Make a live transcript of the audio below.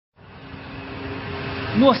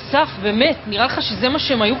נו, אסף, באמת, נראה לך שזה מה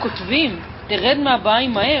שהם היו כותבים? תרד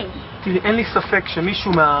מהבהאים מהר. תראי, אין לי ספק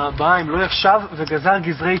שמישהו מהבהאים לא ישב וגזר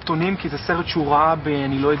גזרי עיתונים כי זה סרט שהוא ראה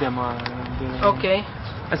אני לא יודע מה. אוקיי.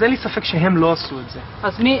 אז אין לי ספק שהם לא עשו את זה.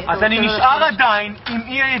 אז מי... אז אני נשאר עדיין עם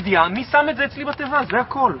אי הידיעה, מי שם את זה אצלי בתיבה, זה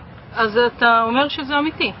הכל. אז אתה אומר שזה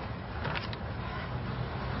אמיתי.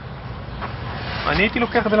 אני הייתי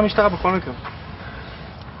לוקח את זה למשטרה בכל מקרה.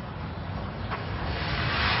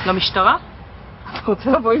 למשטרה? אתה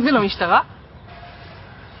רוצה לבוא עם זה למשטרה?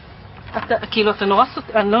 כאילו, אתה נורא סוט...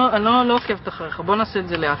 אני לא עוקבת אחריך, בוא נעשה את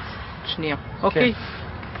זה לאט. שנייה, אוקיי?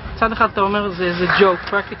 צד אחד אתה אומר, זה ג'וק,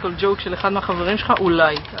 פרקטיקל ג'וק של אחד מהחברים שלך,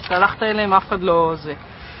 אולי. אתה הלכת אליהם, אף אחד לא זה.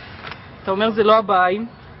 אתה אומר, זה לא הבהאים,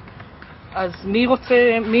 אז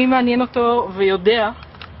מי מעניין אותו ויודע?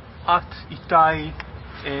 את, איתי...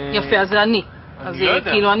 יפה, אז זה אני. אז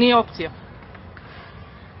כאילו, אני אופציה.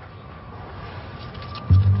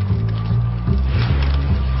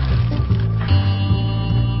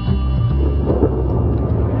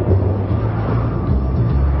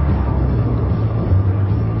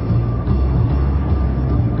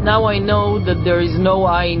 Now I know that there is no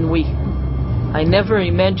I in we. I never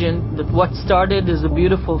imagined that what started as a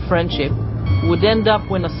beautiful friendship would end up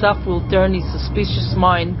when Asaf will turn his suspicious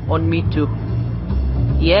mind on me too.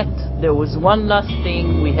 Yet, there was one last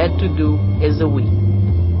thing we had to do as a we.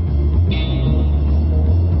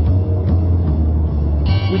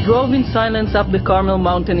 We drove in silence up the Carmel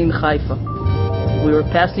mountain in Haifa. We were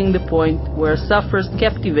passing the point where Asaf first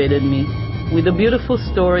captivated me with a beautiful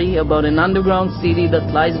story about an underground city that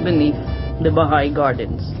lies beneath the Baha'i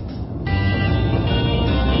Gardens.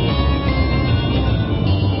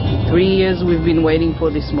 3 years we've been waiting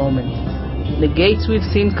for this moment. The gates we've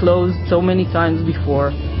seen closed so many times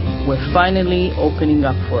before were finally opening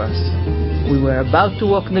up for us. We were about to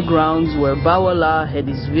walk the grounds where Baha'u'llah had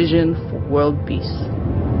his vision for world peace.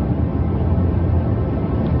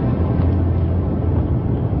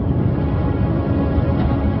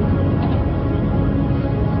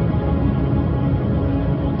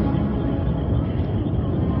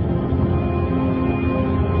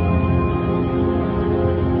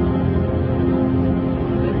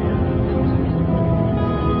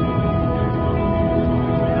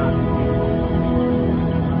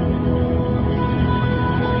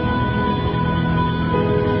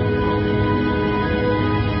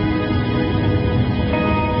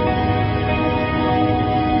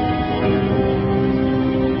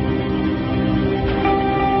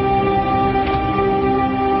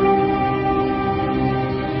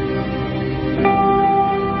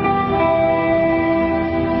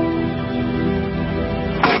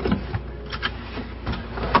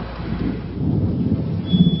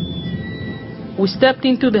 We stepped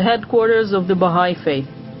into the headquarters of the Baha'i faith,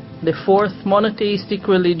 the fourth monotheistic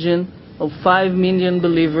religion of 5 million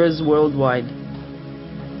believers worldwide.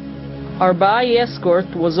 Our Baha'i escort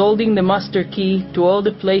was holding the master key to all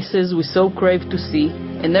the places we so craved to see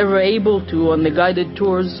and never able to on the guided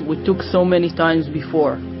tours we took so many times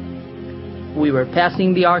before. We were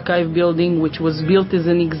passing the archive building, which was built as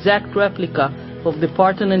an exact replica of the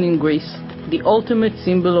Parthenon in Greece, the ultimate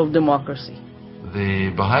symbol of democracy.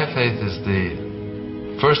 The Baha'i faith is the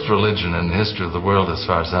first religion in the history of the world, as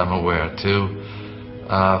far as I'm aware, to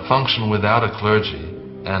function without a clergy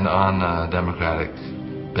and on a democratic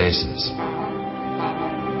basis.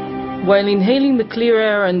 While inhaling the clear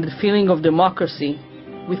air and the feeling of democracy,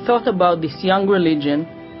 we thought about this young religion,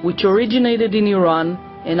 which originated in Iran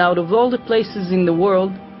and out of all the places in the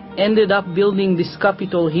world, ended up building this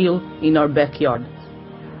Capitol Hill in our backyard.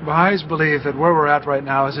 Baha'is believe that where we're at right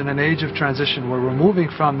now is in an age of transition where we're moving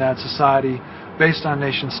from that society based on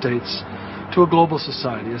nation states to a global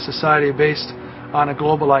society, a society based on a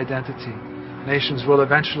global identity. Nations will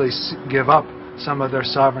eventually give up some of their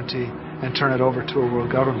sovereignty and turn it over to a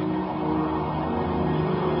world government.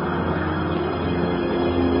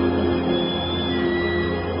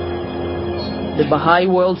 The Baha'i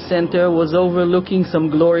World Center was overlooking some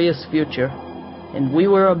glorious future, and we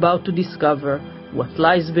were about to discover what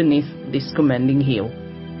lies beneath this commanding hill.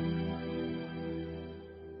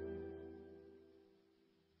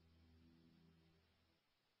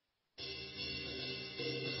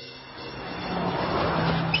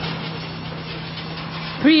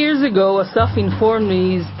 Three years ago, Asaf informed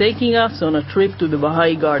me he's taking us on a trip to the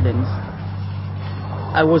Baha'i Gardens.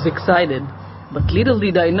 I was excited, but little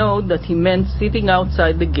did I know that he meant sitting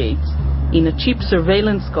outside the gates in a cheap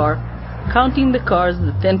surveillance car, counting the cars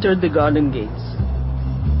that entered the garden gates.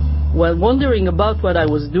 While wondering about what I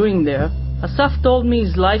was doing there, Asaf told me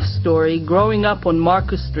his life story growing up on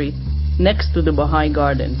Marcus Street next to the Baha'i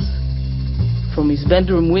Gardens. From his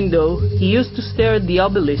bedroom window, he used to stare at the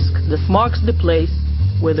obelisk that marks the place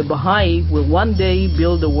where the Baha'i will one day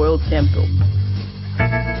build a world temple.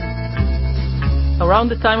 Around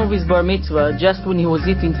the time of his bar mitzvah, just when he was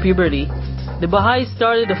hitting puberty, the Baha'is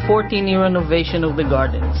started a 14-year renovation of the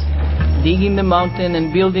gardens, digging the mountain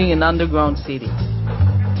and building an underground city.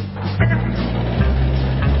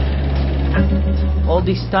 All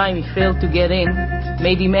this time he failed to get in,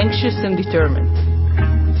 made him anxious and determined.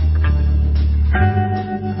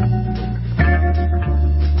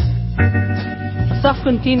 Asaf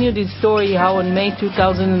continued his story how in May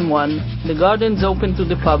 2001, the gardens opened to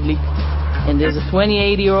the public, and as a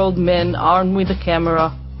 28-year-old man armed with a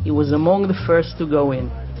camera, he was among the first to go in.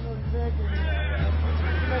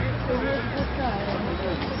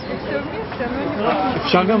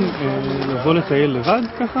 אפשר גם לבוא לטייל לבד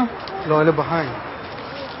ככה? לא, אלה בהיים.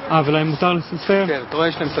 ולהם מותר לסייר? כן, אתה רואה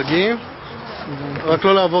יש להם תגים, רק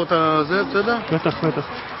לא לעבור את זה, בסדר? בטח, בטח.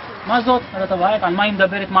 מה זאת הדת הבאית? על מה היא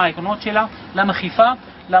מדברת? מה העקרונות שלה? למה חיפה?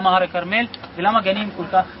 למה הר הכרמל? ולמה גנים כל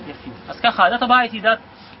כך יפים? אז ככה, הדת הבאית היא דת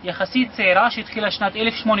יחסית צעירה שהתחילה שנת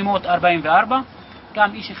 1844.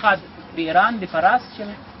 גם איש אחד באיראן, בפרס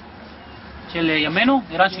של ימינו,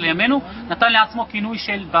 איראן של ימינו, נתן לעצמו כינוי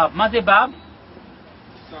של בב. מה זה בב?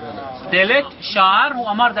 דלת, שער. הוא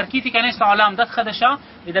אמר דרכי תיכנס לעולם דת חדשה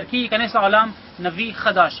ודרכי ייכנס לעולם נביא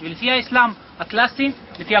חדש. ולפי האסלאם הקלאסי,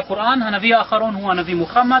 לפי הקוראן, הנביא האחרון הוא הנביא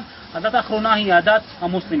מוחמד, הדת האחרונה היא הדת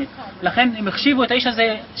המוסלמית. לכן הם החשיבו את האיש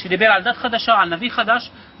הזה שדיבר על דת חדשה, על נביא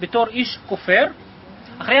חדש, בתור איש כופר.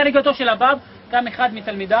 אחרי הריגתו של הבב קם אחד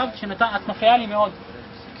מתלמידיו שנתן, את מפריעה לי מאוד,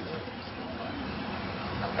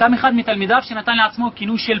 קם אחד מתלמידיו שנתן לעצמו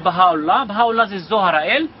כינוי של בהאולlah. בהאולlah זה זוהר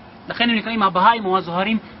האל, לכן הם נקראים הבהאים או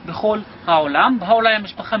הזוהרים בכל העולם. בהאולlah היא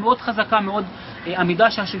משפחה מאוד חזקה, מאוד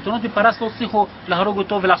עמידה, שהשלטונות בפרס לא הצליחו להרוג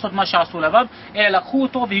אותו ולעשות מה שעשו לבב, אלא לקחו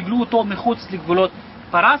אותו והגלו אותו מחוץ לגבולות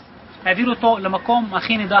פרס, העבירו אותו למקום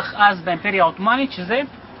הכי נידח אז באימפריה העות'מאנית, שזה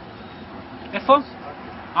איפה?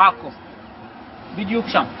 עכו, בדיוק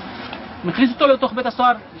שם. הם הכניסו אותו לתוך בית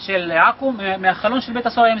הסוהר של עכו. מהחלון של בית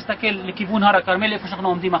הסוהר היה מסתכל לכיוון הר הכרמל, איפה שאנחנו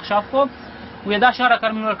עומדים עכשיו פה. הוא ידע שהר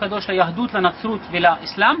הכרמל הוא הקדוש ליהדות, לנצרות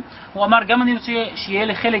ולאסלאם. הוא אמר, גם אני רוצה שיהיה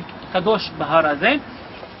לי חלק קדוש בהר הזה.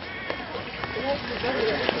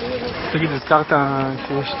 תגיד, הזכרת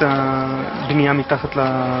שיש את הבנייה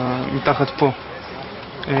מתחת פה.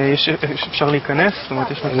 אפשר להיכנס? זאת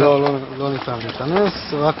אומרת, יש מצב? לא ניתן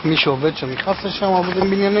להיכנס, רק מי שעובד שם נכנס לשם, אבל זה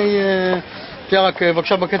בנייני... תהיה רק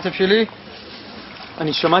בבקשה בקצב שלי.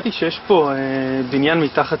 אני שמעתי שיש פה בניין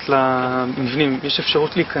מתחת למבנים. יש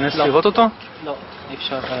אפשרות להיכנס לראות אותו? לא, אי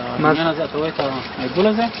אפשר. הבניין הזה, אתה רואה את העיגול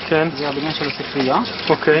הזה? כן. זה הבניין של הספרייה.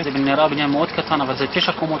 אוקיי. זה נראה בניין מאוד קטן, אבל זה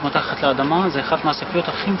 9 קומות מתחת לאדמה. זה אחת מהספריות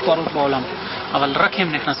הכי מפוארות בעולם. אבל רק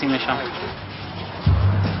הם נכנסים לשם.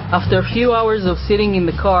 After a few hours of sitting in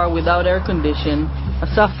the car without air condition,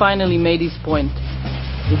 Asaf finally made his point.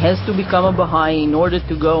 He has to become a Baha'i in order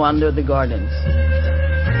to go under the gardens.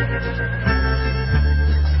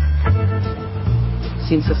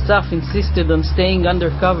 Since Asaf insisted on staying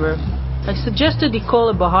undercover, I suggested he call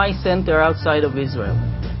a Baha'i center outside of Israel.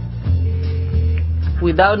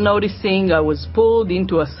 Without noticing, I was pulled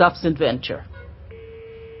into Asaf's adventure.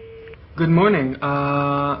 Good morning.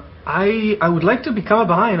 I would like to become a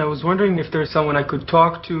Baha'i, and I was wondering if there's someone I could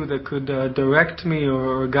talk to that could direct me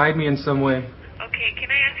or guide me in some way. Okay, can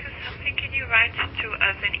I ask you something? Can you write to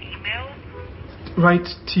us an email? Write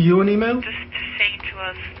to you an email? Just to say to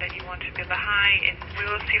us that you want to be Baha'i, and we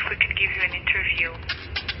will see if we can give you an interview.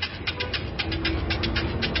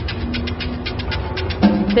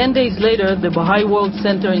 10 days later, the Baha'i World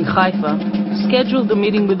Center in Haifa scheduled a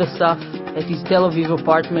meeting with Asaf at his Tel Aviv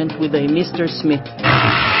apartment with a Mr. Smith.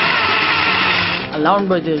 Alarmed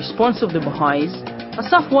by the response of the Baha'is,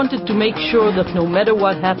 Asaf wanted to make sure that no matter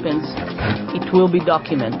what happens, it will be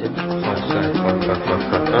documented.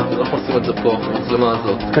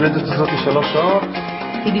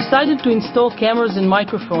 He decided to install cameras and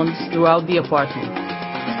microphones throughout the apartment.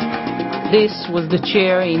 This was the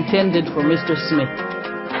chair intended for Mr. Smith.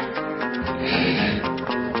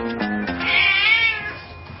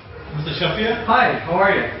 Mr. Shafir? Hi, how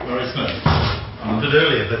are you? Very Smith. I'm a bit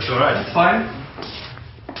earlier, that's alright. Fine.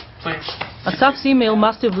 Asaf's email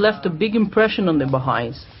must have left a big impression on the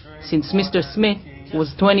Baha'is, since Mr. Smith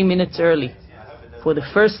was 20 minutes early. For the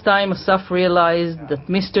first time, Asaf realized that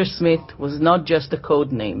Mr. Smith was not just a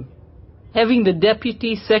code name. Having the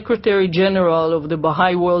Deputy Secretary General of the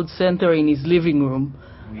Baha'i World Center in his living room,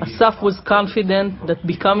 Asaf was confident that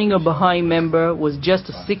becoming a Baha'i member was just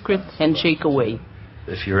a secret handshake away.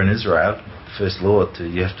 If you're in Israel, the first law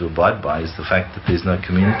you have to abide by is the fact that there's no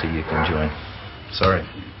community you can join. Sorry.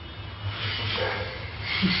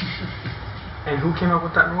 And who came up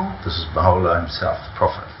with that rule? This is Baha'u'llah himself, the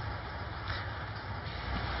Prophet.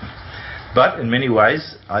 But in many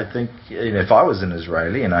ways, I think, if I was an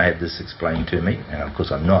Israeli and I had this explained to me, and of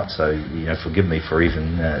course I'm not, so forgive me for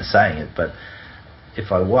even saying it, but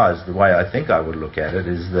if I was, the way I think I would look at it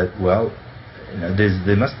is that, well,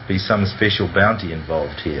 there must be some special bounty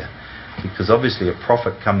involved here, because obviously a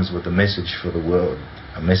prophet comes with a message for the world,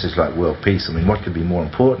 a message like world peace. I mean, what could be more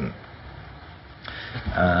important?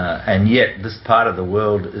 And yet this part of the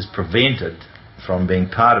world is prevented from being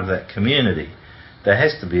part of that community. There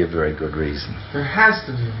has to be a very good reason. There has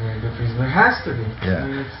to be a very good reason. There has to be.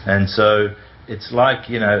 Yeah. And so it's like,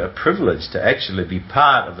 a privilege to actually be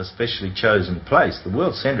part of a specially chosen place. The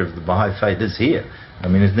world centre of the Baha'i faith is here. I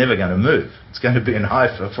mean, it's never going to move. It's going to be in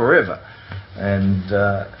Haifa forever. And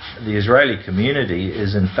the Israeli community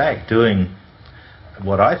is in fact doing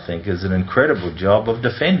what I think is an incredible job of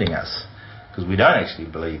defending us, because we don't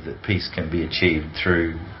actually believe that peace can be achieved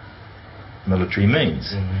through military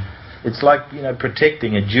means. Mm-hmm. It's like,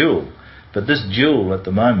 protecting a jewel. But this jewel at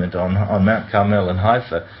the moment on Mount Carmel in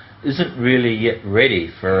Haifa isn't really yet ready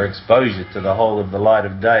for exposure to the whole of the light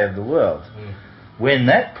of day of the world. Mm. When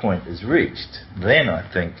that point is reached, then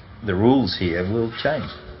I think the rules here will change.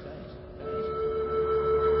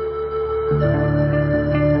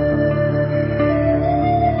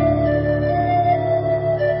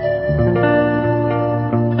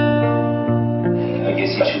 I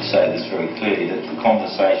guess I should say this very clearly, that the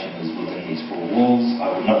conversation is within these four walls.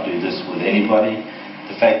 I would not do this with anybody.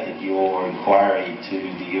 The fact that your inquiry to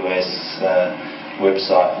the US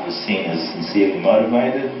website was seen as sincerely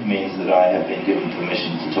motivated means that I have been given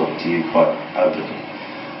permission to talk to you quite openly.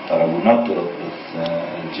 But I would not do it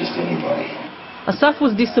with just anybody. Asaf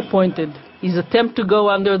was disappointed. His attempt to go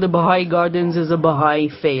under the Baha'i Gardens as a Baha'i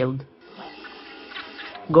failed.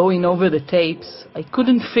 Going over the tapes, I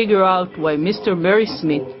couldn't figure out why Mr. Barry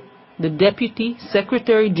Smith, the Deputy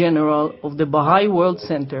Secretary General of the Baha'i World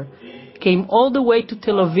Center, came all the way to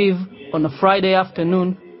Tel Aviv on a Friday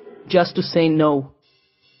afternoon just to say no.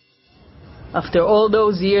 After all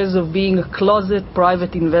those years of being a closet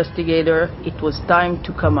private investigator, it was time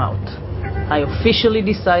to come out. I officially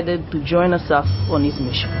decided to join Asaf on his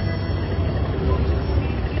mission.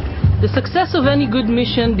 The success of any good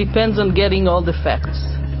mission depends on getting all the facts.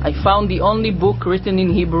 I found the only book written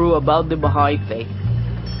in Hebrew about the Baha'i faith.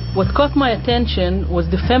 What caught my attention was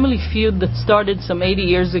the family feud that started some 80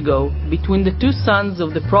 years ago between the two sons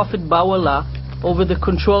of the Prophet Baha'u'llah over the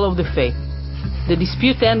control of the faith. The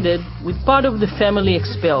dispute ended with part of the family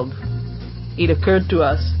expelled. It occurred to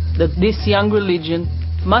us that this young religion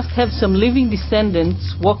must have some living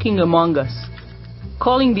descendants walking among us.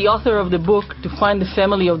 Calling the author of the book to find the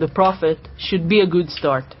family of the Prophet should be a good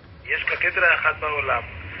start. יש קתדרה אחת בעולם.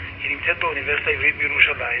 היא נמצאת באוניברסיטה העברית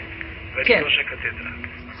בירושלים, ואני ראש הקתדרה.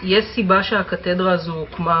 יש סיבה שהקתדרה הזו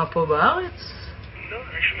הוקמה פה בארץ? לא,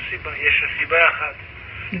 אין שום סיבה. יש סיבה אחת.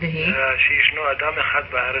 שישנו אדם אחד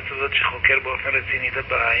בארץ הזאת שחוקר באופן רציני את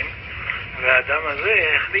הבהאים, והאדם הזה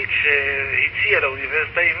החליט שהציע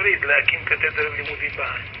לאוניברסיטה העברית להקים קתדרה ללימודים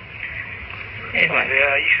בהאים.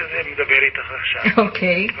 והאיש הזה מדבר איתך עכשיו.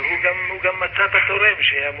 אוקיי. והוא גם מצא את התורם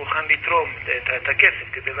שהיה מוכן לתרום את הכסף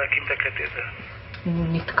כדי להקים את הקתדרה.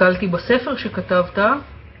 נתקלתי בספר שכתבת,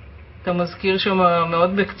 אתה מזכיר שם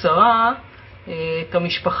מאוד בקצרה את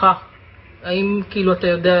המשפחה. האם כאילו אתה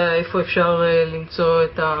יודע איפה אפשר למצוא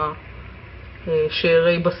את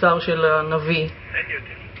השארי בשר של הנביא? אין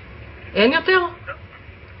יותר. אין יותר? לא.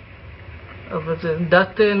 אבל זו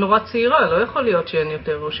דת נורא צעירה, לא יכול להיות שאין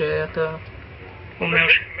יותר, או שאתה אומר...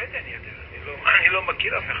 באמת אין יותר, אני לא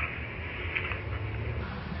מכיר אף אחד.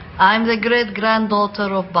 I'm the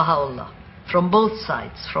great-granddaughter of Baha'u'llah, from both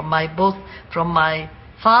sides, from my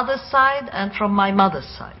father's side and from my mother's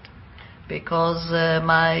side. Because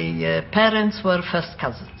my parents were first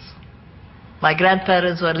cousins. My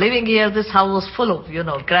grandparents were living here. This house was full of,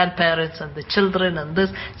 grandparents and the children and this.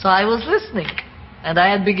 So I was listening, and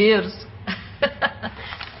I had big ears.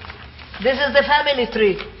 This is the family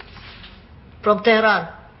tree from Tehran.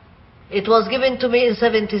 It was given to me in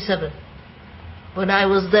 1977, when I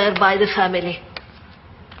was there by the family.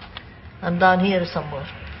 And down here somewhere.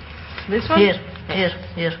 This one?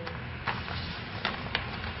 Here.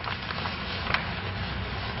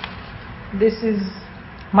 This is...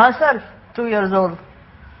 Myself, 2 years old.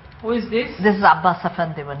 Who is this? This is Abbas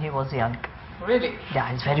Effendi when he was young. Really?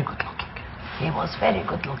 Yeah, he's very good looking. He was very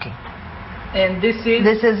good looking. And this is?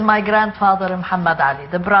 This is my grandfather Muhammad Ali,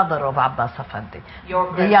 the brother of Abbas Effendi. Your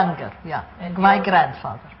grandfather? The younger, yeah. And my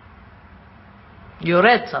grandfather. You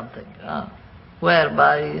read something? Where?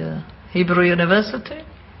 By Hebrew University?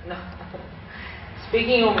 No.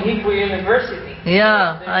 Speaking of Hebrew University.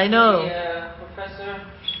 Yeah, I know. Professor.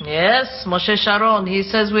 Yes, Moshe Sharon, he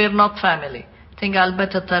says we are not family. I think I'll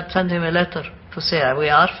better send him a letter to say we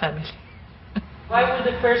are family. Why would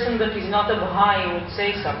a person that is not a Baha'i would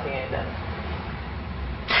say something like that?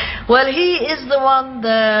 Well, he is the one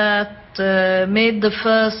that made the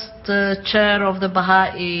first chair of the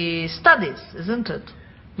Baha'i studies, isn't it?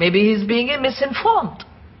 Maybe he's being misinformed.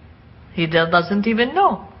 He doesn't even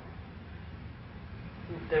know.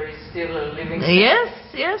 There is still a living...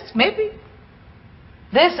 Yes, maybe.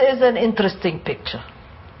 This is an interesting picture.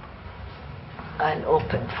 I'll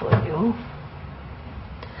open for you.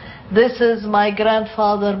 This is my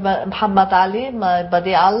grandfather, Muhammad Ali, my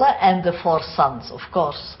Badi Allah, and the 4 sons, of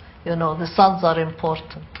course. You know, the sons are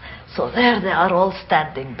important. So there they are all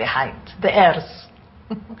standing behind, the heirs.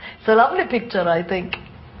 It's a lovely picture, I think.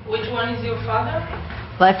 Which one is your father?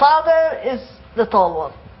 My father is the tall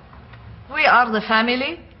one. We are the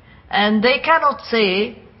family, and they cannot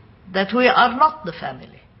say that we are not the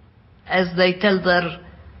family, as they tell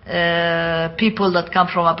their people that come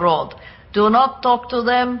from abroad. Do not talk to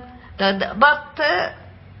them. But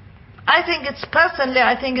I think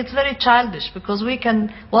it's very childish, because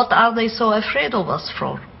what are they so afraid of us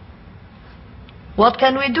for? What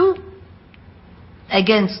can we do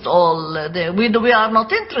against all? We are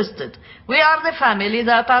not interested. We are the family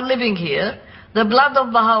that are living here. The blood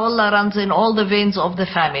of Baha'u'llah runs in all the veins of the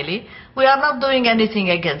family. We are not doing anything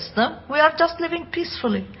against them. We are just living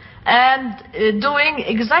peacefully and doing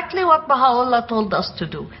exactly what Baha'u'llah told us to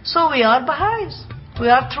do. So we are Baha'is. We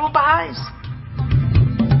are true Baha'is.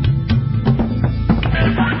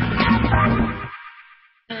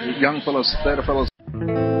 Young fellows, better fellows.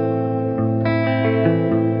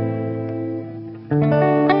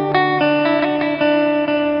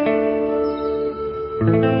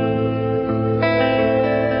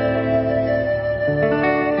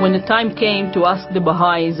 When the time came to ask the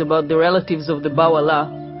Baha'is about the relatives of the Baha'u'llah,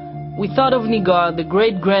 we thought of Nigar, the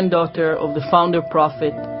great-granddaughter of the founder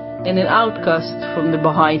prophet, and an outcast from the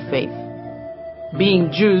Baha'i faith.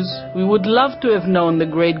 Being Jews, we would love to have known the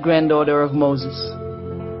great-granddaughter of Moses.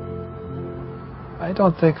 I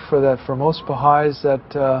don't think for most Baha'is that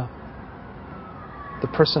the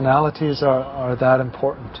personalities are that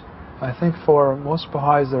important. I think for most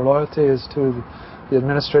Baha'is their loyalty is to the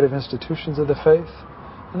administrative institutions of the faith.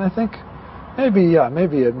 And I think maybe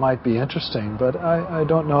it might be interesting, but I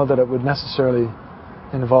don't know that it would necessarily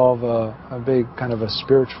involve a big kind of a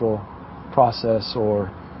spiritual process or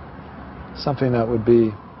something that would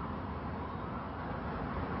be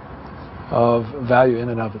of value in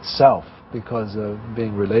and of itself because of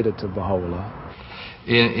being related to Baha'u'llah.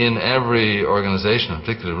 In every organization,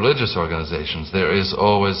 particularly religious organizations, there is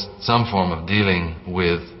always some form of dealing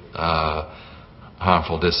with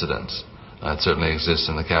harmful dissidents. It certainly exists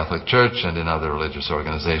in the Catholic Church and in other religious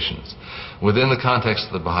organizations. Within the context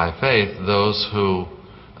of the Baha'i faith, those who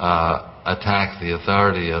attack the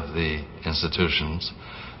authority of the institutions,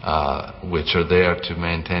 which are there to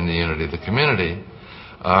maintain the unity of the community,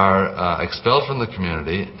 are expelled from the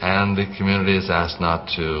community, and the community is asked not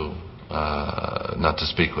to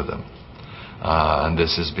speak with them. And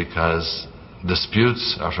this is because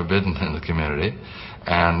disputes are forbidden in the community,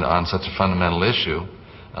 and on such a fundamental issue,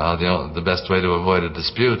 the best way to avoid a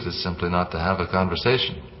dispute is simply not to have a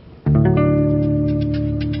conversation.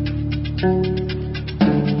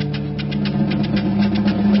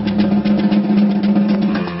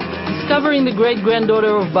 Discovering the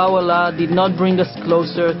great-granddaughter of Baha'u'llah did not bring us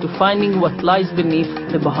closer to finding what lies beneath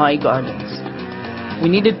the Baha'i gardens. We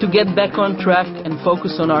needed to get back on track and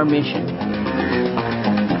focus on our mission.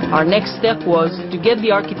 Our next step was to get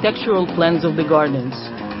the architectural plans of the gardens.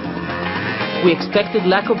 We expected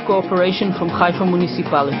lack of cooperation from Haifa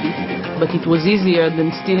municipality, but it was easier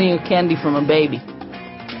than stealing a candy from a baby.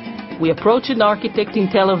 We approached an architect in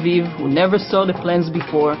Tel Aviv who never saw the plans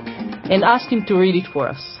before and asked him to read it for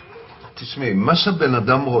us. תשמעי, מה שבן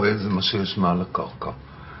אדם רואה זה מה שיש מעל הקרקע.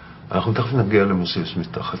 אנחנו תכף נגיע למה שיש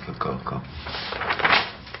מתחת לקרקע.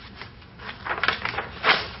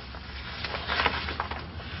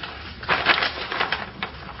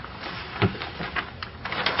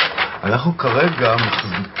 אנחנו כרגע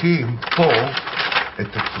מחזיקים פה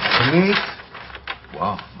את התוכנית,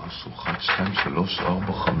 וואו, משהו 1, 2, 3,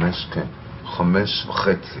 4, 5, כן,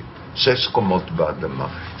 5.5, 6 קומות באדמה.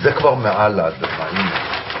 זה כבר מעל האדמה, הנה.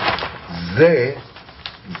 זה.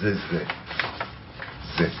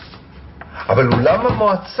 אבל אולם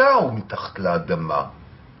המועצה הוא מתחת לאדמה.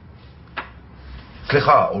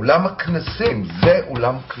 סליחה, אולם הכנסים, זה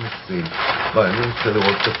אולם כנסים. אני רוצה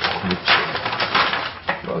לראות את התוכנית שלי.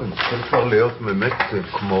 לא, זה מתחיל כבר להיות באמת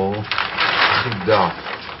כמו יחידה.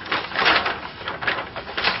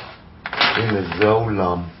 הנה, זה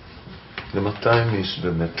האולם. ל-200 איש,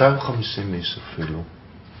 ב-250 איש אפילו.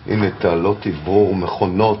 הנה, תעלות עיבור,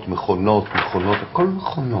 מכונות, הכל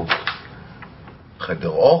מכונות. חדר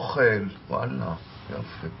אוכל, וואלה,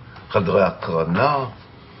 יופי. חדרי הקרנה.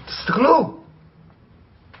 תסתכלו.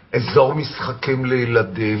 אזור משחקים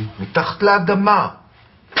לילדים, מתחת לאדמה.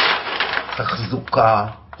 תחזוקה,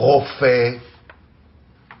 רופא.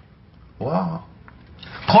 וואו.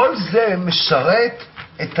 כל זה משרת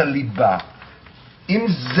את הליבה. אם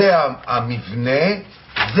זה המבנה,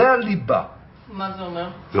 זה הליבה. מה זה אומר?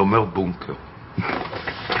 זה אומר בונקר.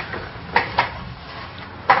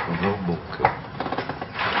 אומר בונקר.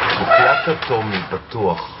 מקלט אטומי,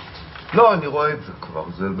 בטוח. לא, אני רואה את זה כבר,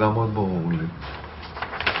 זה גם מאוד ברור לי.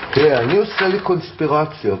 תראה, אני עושה לי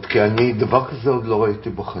קונספירציות, כי אני דבר כזה עוד לא ראיתי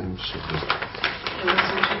בחיים שלי. איזה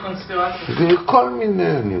סוג של קונספירציות? זה כל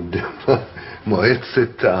מיני, אני יודע,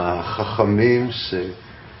 מועצת החכמים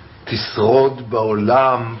שתשרוד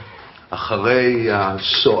בעולם אחרי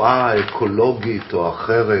השואה האקולוגית או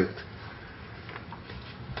אחרת.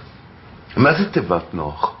 מה זה תיבת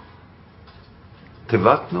נוח?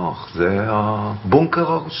 תיבת נוח זה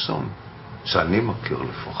הבונקר הראשון, שאני מכיר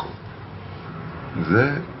לפחות.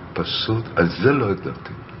 זה פשוט, על זה לא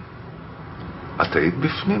ידעתי. את היית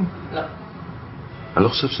בפנים? לא. אני לא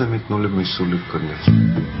חושב שהם ייתנו למישהו להיכנס.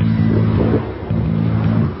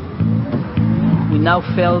 We now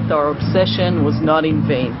felt our obsession was not in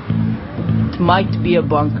vain. It might be a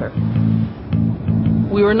bunker.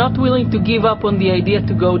 We were not willing to give up on the idea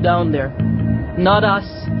to go down there. Not us,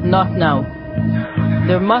 not now.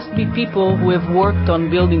 There must be people who have worked on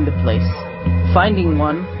building the place. Finding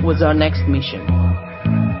one was our next mission.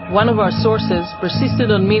 One of our sources persisted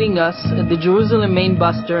on meeting us at the Jerusalem main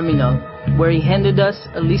bus terminal, where he handed us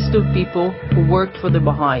a list of people who worked for the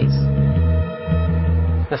Baha'is.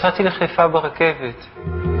 נסעתי לחיפה ברכבת.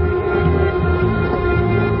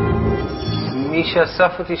 מי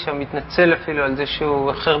שאסף אותי שם מתנצל אפילו על זה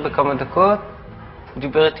שהוא אחר בכמה דקות. הוא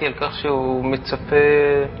דיבר איתי על כך שהוא מצפה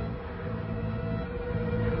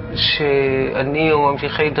שאני או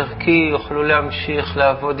ממשיכי דרכי יוכלו להמשיך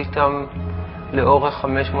לעבוד איתם לאורך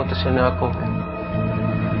 500 השנה הקרובים.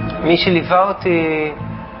 מי שליווה אותי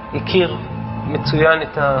הכיר מצוין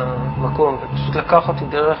את המקום ופשוט לקח אותי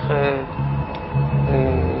דרך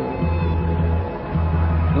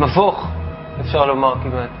מבוך, אפשר לומר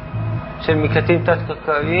כמעט, של מקלטים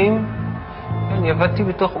תת-קרקעיים. אני עבדתי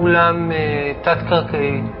בתוך אולם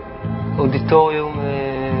תת-קרקעי, אודיטוריום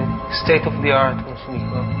state of the art, מה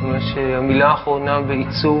שנקרא. ממש המילה האחרונה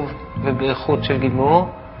בעיצוב ובאיכות של גימור.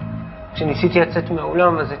 כשניסיתי לצאת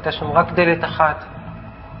מהאולם, אז הייתה שם רק דלת אחת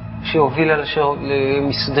שהובילה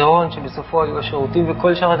למסדרון שבסופו היו השירותים,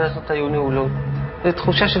 וכל שאר הדלתות היו נעולות. זו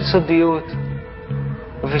תחושה של סודיות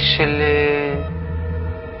ושל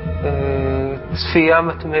צפייה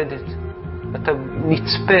מתמדת. אתה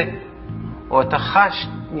נצפה, או אתה חש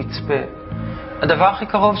נצפה. הדבר הכי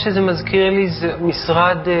קרוב שזה מזכיר לי זה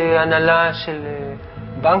משרד הנהלה של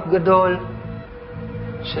בנק גדול,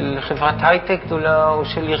 של חברת הייטק גדולה, או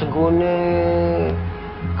של ארגון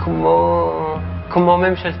כמו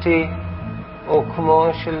ממשלתי, או כמו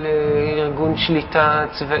של ארגון שליטה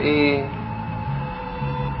צבאי,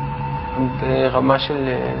 ברמה של,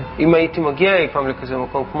 אם הייתי מגיע אי פעם לכזה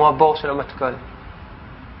מקום, כמו הבור של המטכ"ל,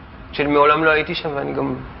 שמעולם לא הייתי שם ואני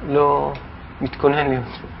גם לא מתכונן להיות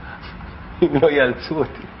שם, אם לא יאלצו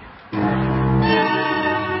אותי.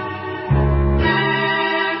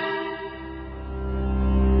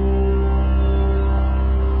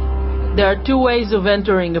 There are two ways of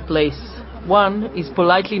entering a place. One is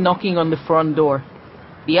politely knocking on the front door.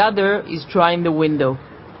 The other is trying the window.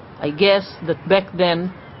 I guess that back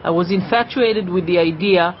then I was infatuated with the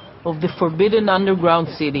idea of the forbidden underground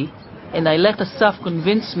city, and I let Asaf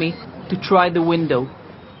convince me to try the window.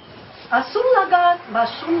 אסור לגעת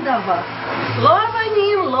בשום דבר. לא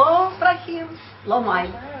אבנים, לא פרחים, לא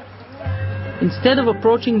מים. Instead of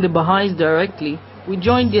approaching the Baha'is directly, we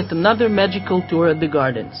joined yet another magical tour at the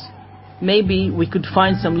gardens. Maybe we could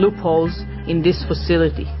find some loopholes in this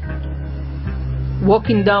facility.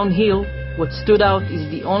 Walking downhill, what stood out is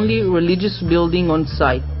the only religious building on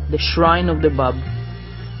site, the Shrine of the Bab.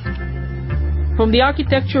 From the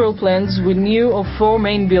architectural plans, we knew of 4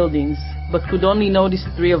 main buildings, but could only notice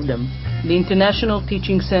 3 of them: the International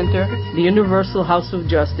Teaching Center, the Universal House of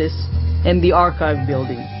Justice, and the Archive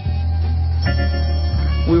Building.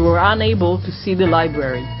 We were unable to see the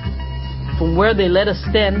library. From where they let us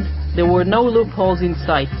stand, there were no loopholes in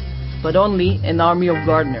sight, but only an army of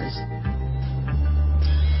gardeners.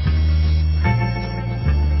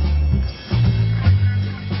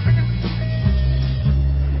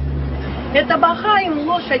 это Бахаим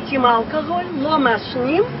לא שתים אלכוהול, לא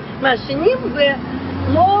מעשנים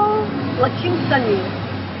ולא לוקחים סמים.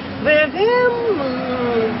 והם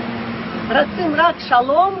רוצים רק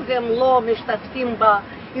שלום, והם לא משתתפים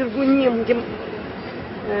בארגונים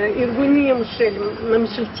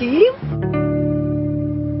ממשלתיים.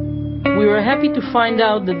 We were happy to find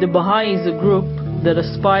out that the Baha'i is a group that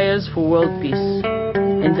aspires for world peace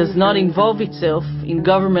and does not involve itself in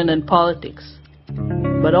government and politics.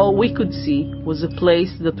 But all we could see was a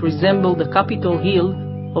place that resembled the Capitol Hill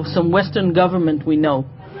of some Western government we know.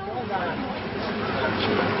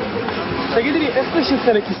 תגידי לי, איך זה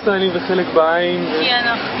שחלק ישראלים וחלק בהאים? כי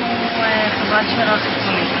אנחנו חברת שמירה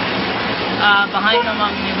חיצונית. הבהאים לא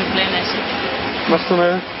מאמינים בכלי נשק. מה זאת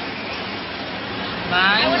אומרת?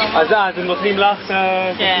 אז הם נותנים לך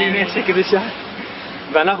כלי נשק כדי ש...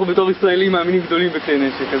 ואנחנו בתור ישראלים מאמינים גדולים בכלי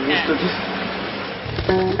נשק, אז מסתדר.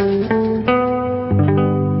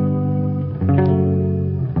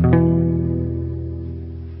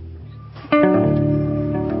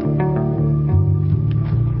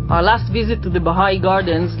 Our last visit to the Baha'i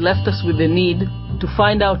Gardens left us with the need to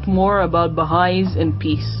find out more about Baha'is and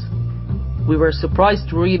peace. We were surprised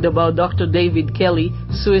to read about Dr. David Kelly's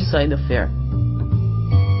suicide affair.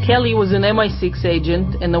 Kelly was an MI6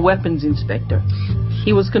 agent and a weapons inspector.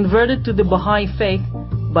 He was converted to the Baha'i faith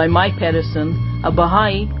by Mike Patterson, a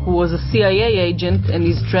Baha'i who was a CIA agent and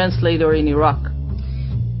his translator in Iraq.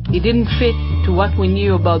 He didn't fit to what we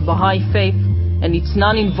knew about Baha'i faith and its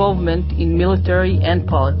non-involvement in military and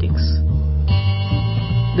politics.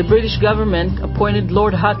 The British government appointed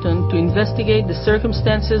Lord Hutton to investigate the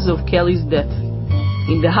circumstances of Kelly's death.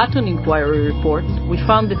 In the Hutton inquiry report, we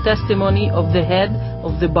found the testimony of the head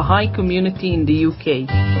of the Baha'i community in the UK.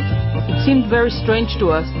 It seemed very strange to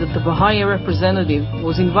us that the Baha'i representative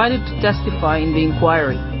was invited to testify in the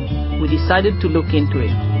inquiry. We decided to look into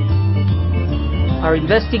it. Our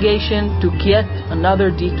investigation took yet another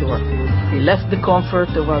detour. We left the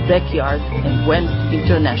comfort of our backyard and went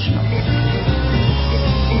international.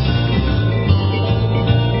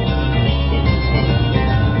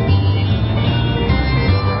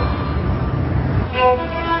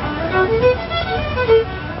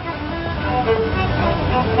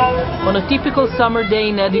 On a typical summer day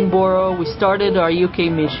in Edinburgh, we started our UK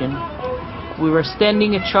mission. We were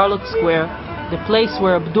standing at Charlotte Square, the place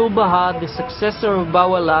where Abdul Baha, the successor of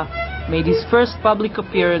Baha'u'llah, made his first public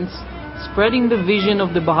appearance, spreading the vision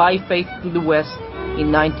of the Baha'i faith to the West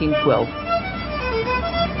in 1912.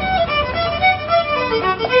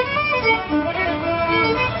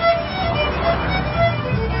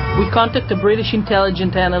 We contacted a British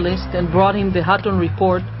intelligence analyst and brought him the Hutton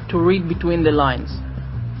report to read between the lines.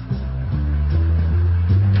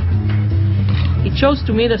 He chose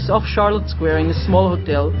to meet us off Charlotte Square in a small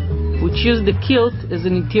hotel, which used the kilt as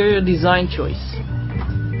an interior design choice.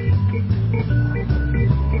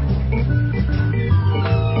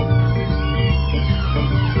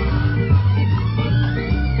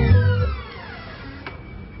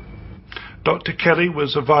 Dr. Kelly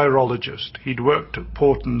was a virologist. He'd worked at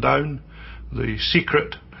Porton Down, the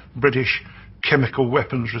secret British chemical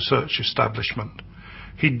weapons research establishment.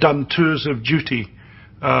 He'd done tours of duty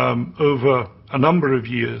over a number of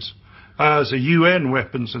years as a UN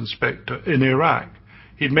weapons inspector in Iraq.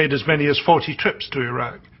 He'd made as many as 40 trips to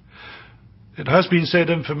Iraq. It has been said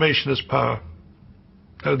information is power.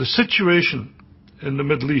 Now, the situation in the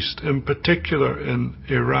Middle East, in particular in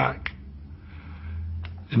Iraq,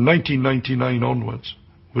 in 1999 onwards,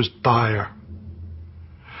 was dire.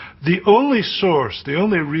 The only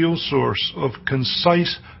real source of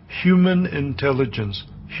concise human intelligence,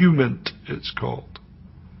 HUMINT it's called,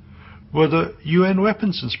 were the UN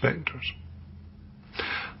weapons inspectors.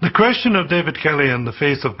 The question of David Kelly and the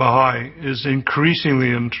faith of Baha'i is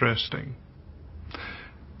increasingly interesting.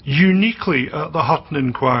 Uniquely at the Hutton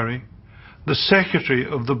inquiry, the Secretary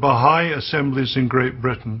of the Baha'i Assemblies in Great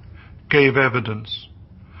Britain gave evidence.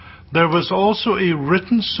 There was also a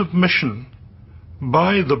written submission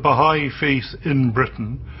by the Baha'i faith in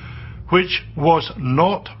Britain, which was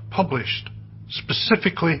not published.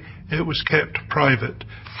 Specifically, it was kept private.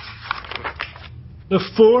 The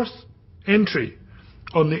fourth entry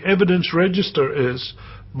on the evidence register is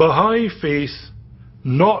Baha'i faith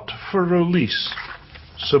not for release,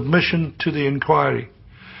 submission to the inquiry.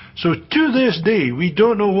 So to this day, we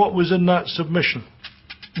don't know what was in that submission.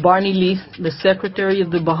 Barney Leith, the Secretary of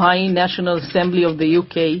the Baha'i National Assembly of the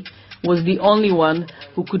UK, was the only one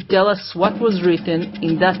who could tell us what was written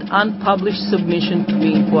in that unpublished submission to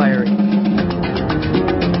the inquiry.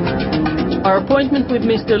 Our appointment with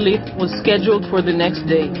Mr. Leith was scheduled for the next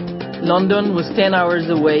day. London was 10 hours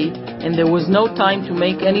away, and there was no time to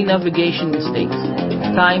make any navigation mistakes.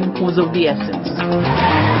 Time was of the essence.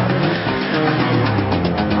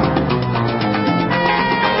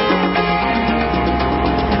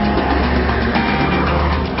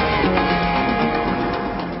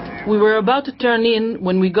 We were about to turn in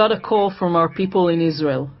when we got a call from our people in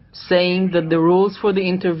Israel, saying that the rules for the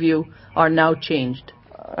interview are now changed.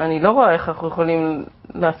 אני לא רואה איך אנחנו יכולים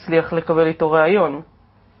להצליח לקבל איתו ראיון.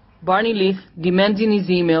 Barney Leith demands in his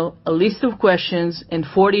email a list of questions and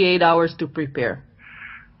 48 hours to prepare.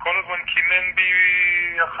 כל הזמן כינן בי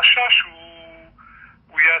החשש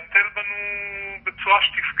הוא יעטל בנו בצורה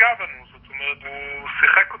שתפגע בנו. זאת אומרת, הוא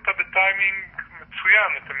שיחק אותה בטיימינג מצוין,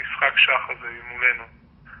 את המשחק שח הזה מולנו.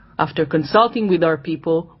 After consulting with our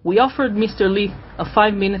people, we offered Mr. Leith a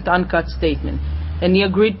 5-minute uncut statement, and he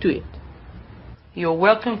agreed to it. You're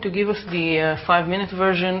welcome to give us the 5-minute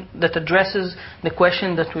version that addresses the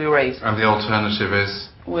question that we raised. And the alternative is?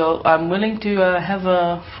 Well, I'm willing to have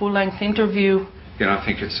a full-length interview. You know, I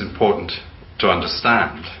think it's important to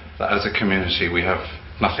understand that as a community we have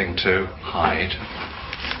nothing to hide.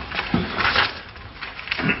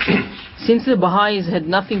 Since the Baha'is had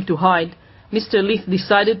nothing to hide, Mr. Leith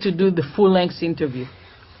decided to do the full-length interview.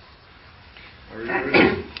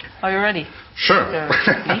 Are you ready? Sure.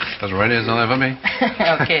 As ready as I'll ever be.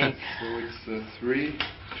 Okay. So it's 3,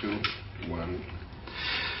 2, 1.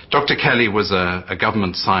 Dr. Kelly was a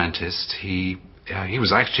government scientist. He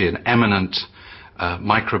was actually an eminent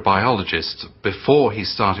microbiologist before he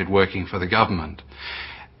started working for the government.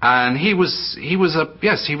 And he was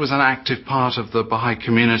an active part of the Baha'i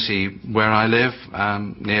community where I live,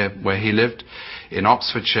 near where he lived, in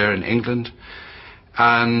Oxfordshire in England.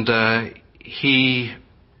 And he,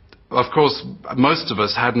 of course, most of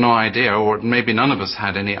us had no idea, or maybe none of us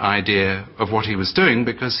had any idea of what he was doing,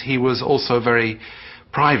 because he was also a very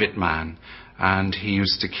private man, and he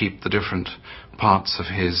used to keep the different parts of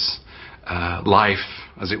his life,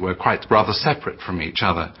 as it were, quite rather separate from each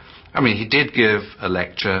other. I mean, he did give a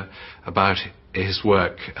lecture about his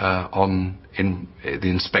work in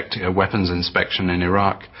the weapons inspection in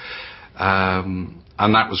Iraq, and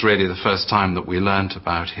that was really the first time that we learnt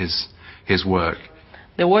about his work.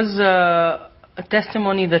 There was a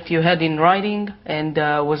testimony that you had in writing and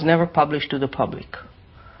was never published to the public.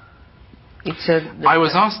 It said that I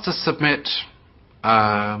was asked to submit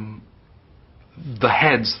the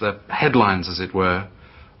headlines, as it were,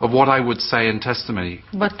 of what I would say in testimony.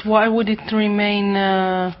 But why would it remain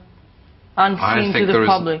unseen to the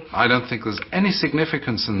public? I don't think there's any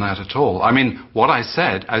significance in that at all. I mean, what I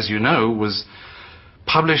said, as you know, was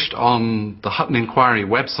published on the Hutton Inquiry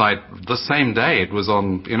website the same day. It was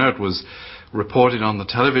on, it was reported on the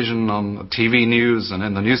television, on the TV news, and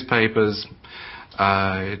in the newspapers.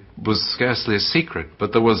 It was scarcely a secret,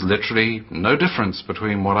 but there was literally no difference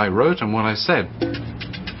between what I wrote and what I said.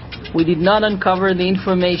 We did not uncover the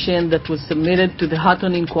information that was submitted to the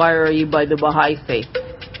Hutton Inquiry by the Baha'i Faith.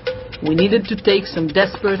 We needed to take some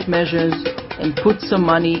desperate measures and put some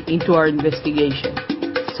money into our investigation.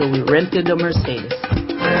 So we rented a Mercedes.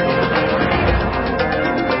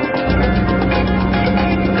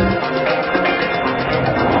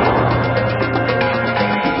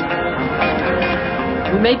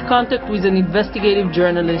 We made contact with an investigative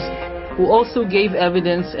journalist who also gave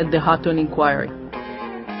evidence at the Hutton Inquiry.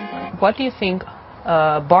 What do you think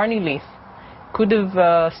Barney Leith could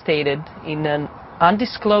have stated in an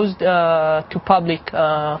undisclosed to public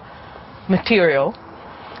material?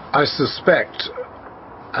 I suspect,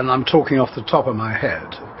 and I'm talking off the top of my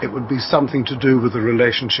head, it would be something to do with the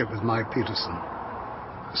relationship with Mike Peterson.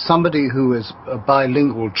 Somebody who is a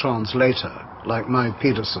bilingual translator, like Mike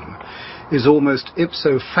Peterson, is almost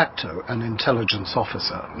ipso facto an intelligence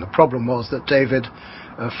officer. And the problem was that David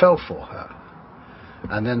fell for her.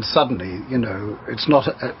 And then suddenly, it's not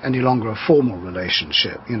any longer a formal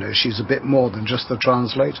relationship. She's a bit more than just the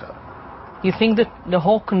translator. You think that the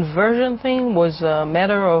whole conversion thing was a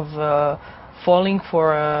matter of falling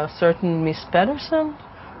for a certain Miss Pedersen?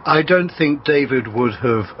 I don't think David would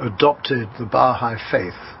have adopted the Baha'i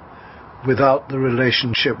faith without the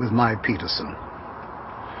relationship with Mike Peterson.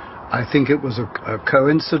 I think it was a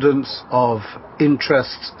coincidence of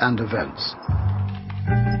interests and events.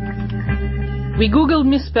 We Googled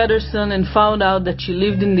Miss Pedersen and found out that she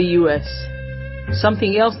lived in the U.S.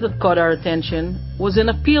 Something else that caught our attention was an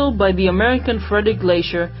appeal by the American Frederick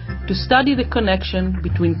Glacier to study the connection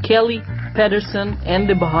between Kelly, Pedersen, and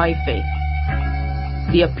the Baha'i faith.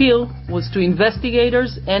 The appeal was to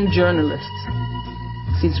investigators and journalists.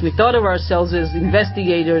 Since we thought of ourselves as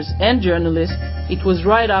investigators and journalists, it was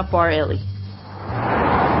right up our alley.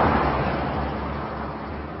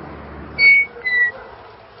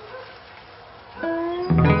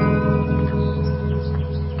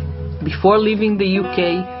 Before leaving the UK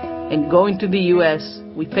and going to the US,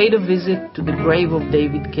 we paid a visit to the grave of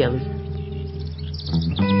David Kelly.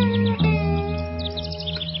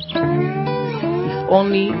 If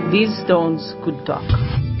only these stones could talk.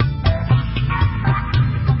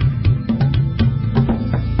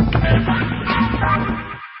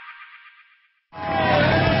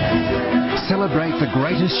 Celebrate the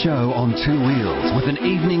greatest show on two wheels with an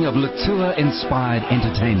evening of Latour-inspired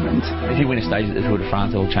entertainment. If you win a stage at the Tour de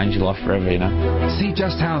France, it will change your life forever, you know. See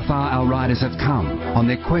just how far our riders have come on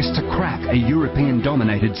their quest to crack a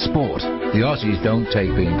European-dominated sport. The Aussies don't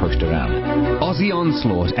take being pushed around. Aussie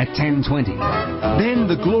Onslaught at 10:20. Then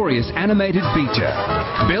the glorious animated feature,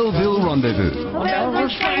 Belleville Rendezvous.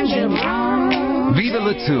 Viva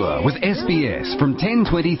Latour with SBS from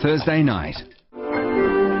 10:20 Thursday night.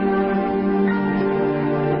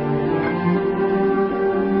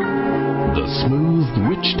 The smooth,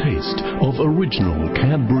 rich taste of original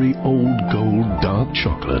Cadbury Old Gold Dark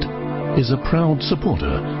Chocolate is a proud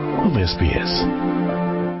supporter of SBS.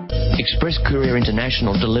 Express Courier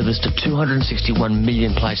International delivers to 261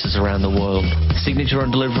 million places around the world. Signature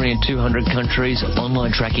on delivery in 200 countries,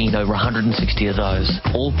 online tracking in over 160 of those.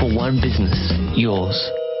 All for one business, yours.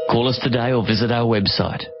 Call us today or visit our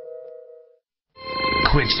website.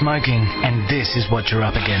 Quit smoking, and this is what you're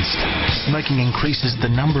up against. Smoking increases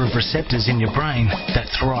the number of receptors in your brain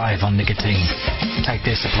that thrive on nicotine. Take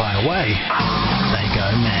their supply away, they go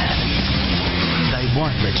mad. They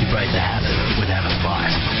won't let you break the habit without a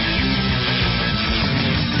fight.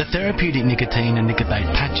 The therapeutic nicotine and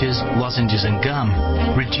nicotine patches, lozenges and gum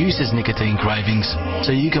reduces nicotine cravings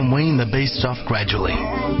so you can wean the beast off gradually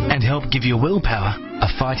and help give your willpower a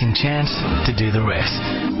fighting chance to do the rest.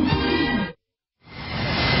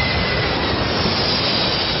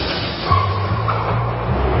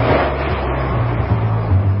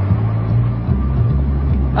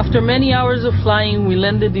 After many hours of flying, we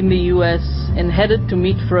landed in the US and headed to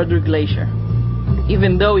meet Frederick Glacier.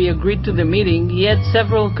 Even though he agreed to the meeting, he had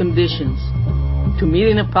several conditions: to meet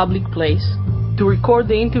in a public place, to record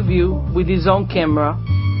the interview with his own camera,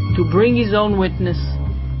 to bring his own witness,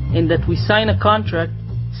 and that we sign a contract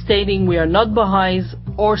stating we are not Baha'is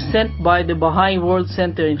or sent by the Baha'i World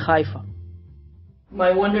Center in Haifa. My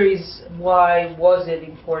wonder is, why was it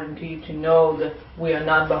important to you to know that we are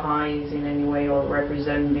not Baha'is in any way or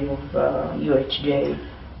representative of UHJ?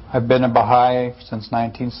 I've been a Baha'i since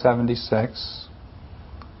 1976.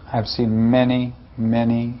 I've seen many,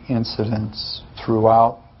 many incidents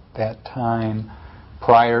throughout that time,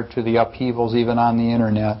 prior to the upheavals, even on the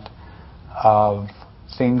internet, of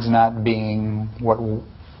things not being what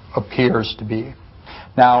appears to be.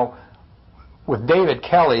 Now, with David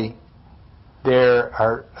Kelly, there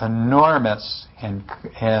are enormous and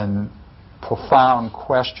profound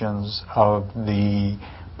questions of the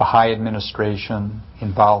Baha'i administration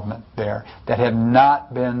involvement there that have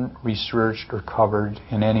not been researched or covered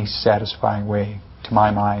in any satisfying way, to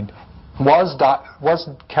my mind. Was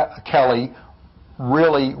Kelly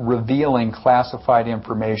really revealing classified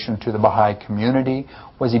information to the Baha'i community?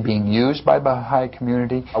 Was he being used by the Baha'i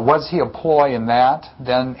community? Was he a ploy in that?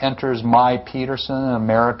 Then enters Mai Peterson, an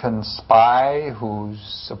American spy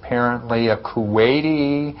who's apparently a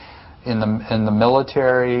Kuwaiti in the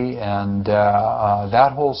military, and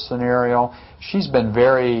that whole scenario. She's been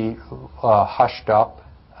very hushed up.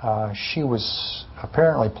 She was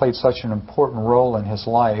apparently played such an important role in his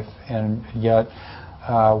life, and yet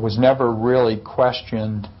was never really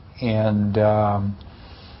questioned and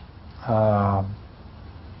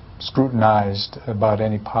scrutinized about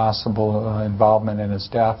any possible involvement in his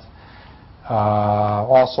death.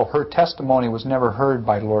 Also, her testimony was never heard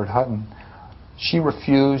by Lord Hutton. She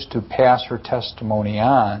refused to pass her testimony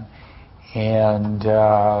on, and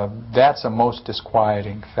that's a most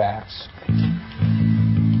disquieting fact.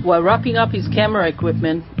 While wrapping up his camera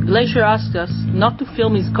equipment, Glacier asked us not to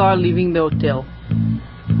film his car leaving the hotel.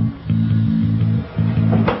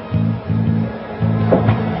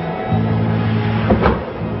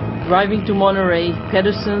 Driving to Monterey,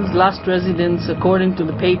 Pedersen's last residence, according to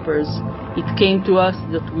the papers, it came to us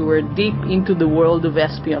that we were deep into the world of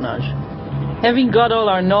espionage. Having got all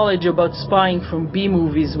our knowledge about spying from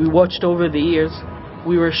B-movies we watched over the years,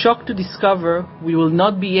 we were shocked to discover we will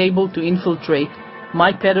not be able to infiltrate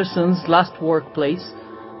Mike Pedersen's last workplace,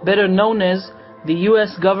 better known as the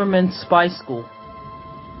US government spy school.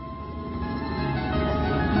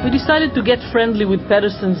 We decided to get friendly with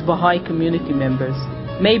Pedersen's Baha'i community members.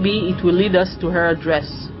 Maybe it will lead us to her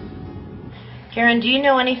address. Karen, do you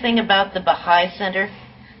know anything about the Baha'i Center?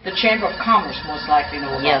 The Chamber of Commerce most likely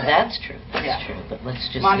know about Yeah, that. that's true. That's true. But let's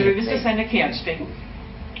just Madhuri, see if this is Senator Karen speaking.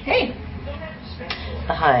 Hey.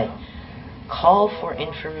 Hi. Call for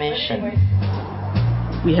information.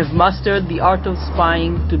 We have mastered the art of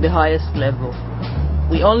spying to the highest level.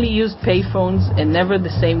 We only used payphones and never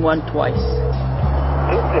the same one twice.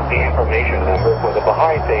 This is the information number for the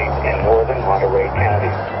Baha'i faith in northern Monterey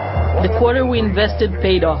County. The quarter we invested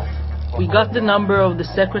paid off. We got the number of the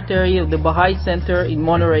secretary of the Baha'i Center in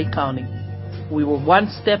Monterey County. We were one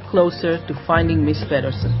step closer to finding Miss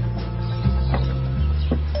Pedersen.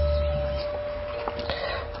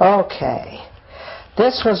 Okay.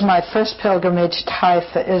 This was my first pilgrimage to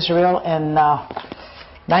Haifa, Israel in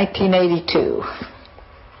 1982.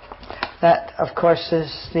 That, of course,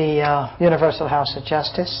 is the Universal House of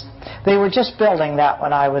Justice. They were just building that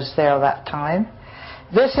when I was there that time.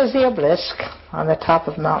 This is the obelisk on the top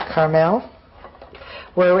of Mount Carmel,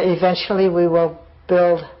 where eventually we will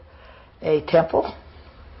build a temple.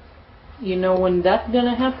 You know when that's going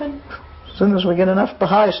to happen? As soon as we get enough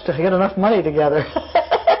Baha'is to get enough money together.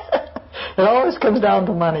 It always comes down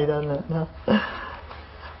to money, doesn't it? No.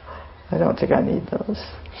 I don't think I need those.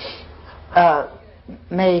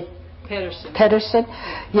 May Pedersen?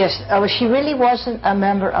 Yes. She really wasn't a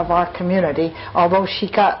member of our community, although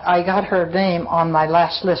I got her name on my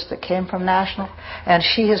last list that came from National, and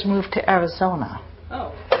she has moved to Arizona.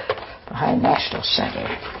 Oh. Behind National Center.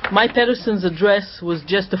 My Pedersen's address was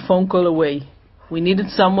just a phone call away. We needed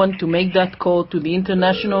someone to make that call to the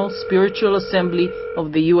International Spiritual Assembly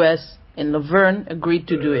of the U.S., and Laverne agreed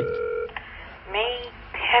to do it. May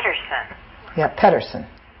Pedersen. Yeah, Pedersen.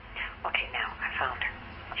 Okay, now I found her.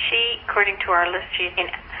 She, according to our list, she's in...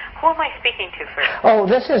 Who am I speaking to first? Oh,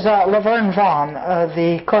 this is Laverne Vaughn,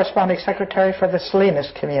 the corresponding secretary for the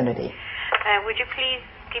Salinas community. Would you please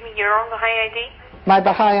give me your own Baha'i ID? My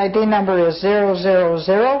Baha'i ID number is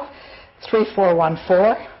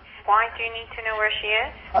 0003414. Why do you need to know where she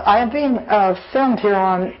is? I am being filmed here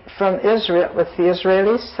from Israel with the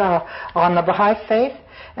Israelis on the Baha'i faith,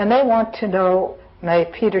 and they want to know May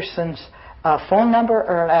Pedersen's phone number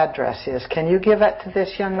or address is. Can you give that to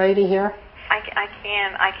this young lady here? I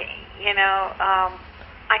can. I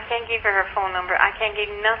can't give her phone number. I can't give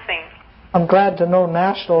nothing. I'm glad to know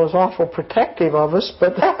National is awful protective of us,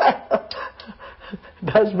 but that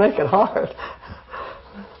does make it hard.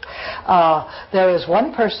 There is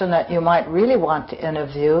one person that you might really want to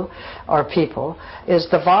interview, or people, is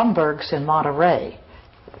the Von Bergs in Monterey.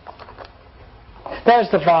 There's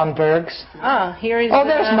the Von Bergs. Here is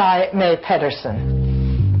there's May Pedersen.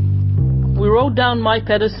 We wrote down May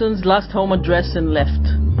Pedersen's last home address and left.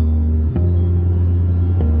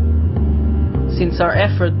 Since our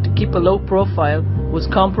effort to keep a low profile was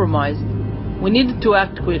compromised, we needed to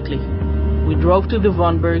act quickly. We drove to the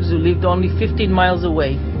Von Bergs, who lived only 15 miles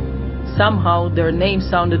away. Somehow, their name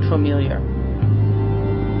sounded familiar.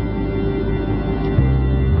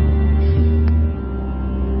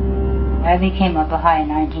 I became a Baha'i in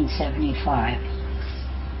 1975.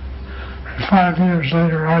 5 years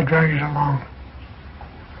later, I dragged it along.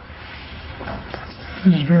 It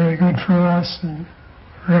was very good for us and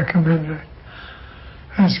recommend it.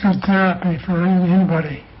 It's good therapy for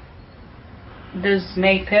anybody. Does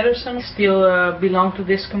May Pedersen still belong to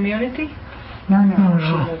this community? No,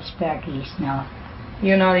 she lives back east now.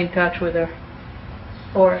 You're not in touch with her?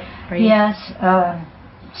 Or are you? Yes,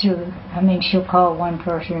 she'll call one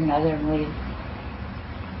person or another and we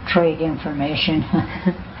trade information.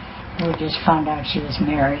 We just found out she was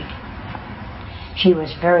married. She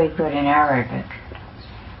was very good in Arabic,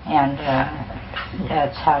 and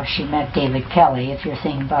that's how she met David Kelly, if you're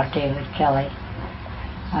thinking about David Kelly.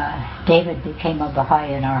 David became a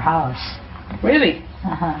Baha'i in our house. Really?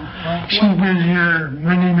 She's been here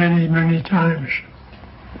many, many, many times.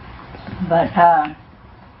 But,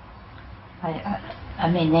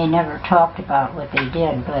 they never talked about what they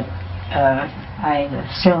did, but I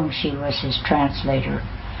assume she was his translator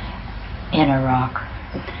in Iraq.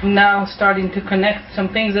 Now starting to connect some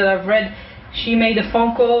things that I've read. She made a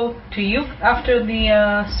phone call to you after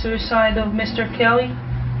the suicide of Mr. Kelly?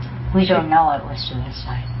 We don't know it was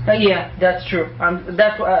suicide. Yeah, that's true.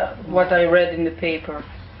 That's what I read in the paper.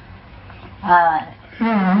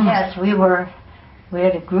 Yes, we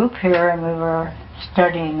had a group here and we were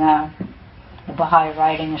studying the Baha'i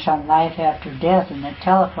writings on life after death, and the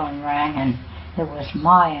telephone rang and it was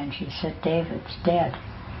Maya, and she said, David's dead.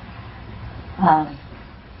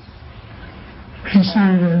 He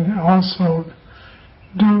said also,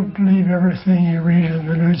 don't believe everything you read in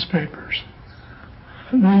the newspapers.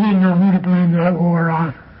 They didn't know who to blame that war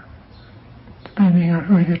on, depending on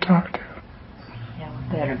who you talk to. Yeah, we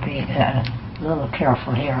better be a little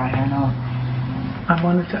careful here, I don't know. I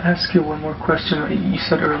wanted to ask you one more question. You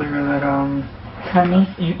said earlier that Funny.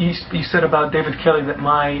 You said about David Kelly that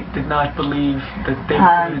Mai did not believe that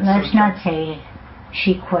David let's not say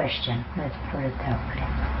she questioned. Let's put it that way.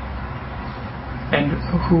 And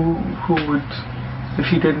who would, if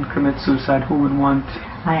he didn't commit suicide, who would want?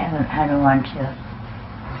 I don't want to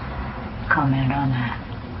comment on that.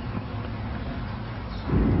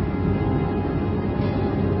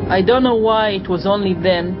 I don't know why it was only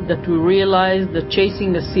then that we realized that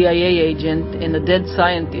chasing a CIA agent and a dead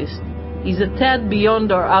scientist is a tad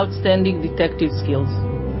beyond our outstanding detective skills.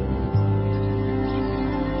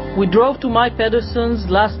 We drove to Mai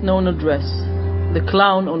Pedersen's last known address. The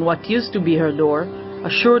clown on what used to be her door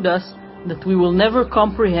assured us that we will never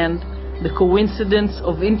comprehend the coincidence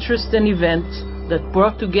of interest and events that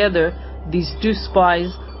brought together these two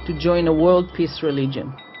spies to join a world peace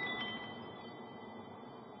religion.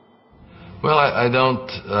 Well, I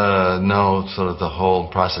don't know sort of the whole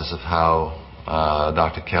process of how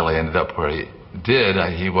Dr. Kelly ended up where he did.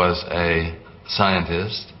 He was a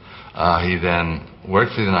scientist. He then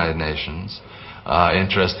worked for the United Nations.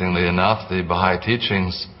 Interestingly enough, the Baha'i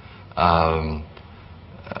teachings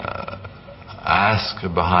ask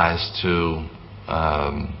Baha'is to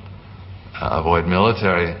avoid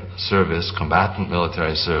military service, combatant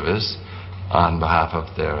military service, on behalf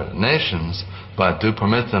of their nations, but do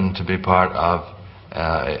permit them to be part of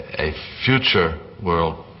a future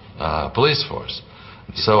world police force.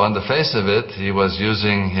 So on the face of it, he was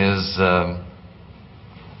using his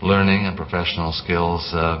learning and professional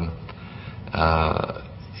skills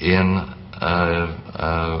in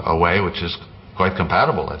a way which is quite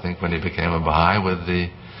compatible, I think, when he became a Baha'i with the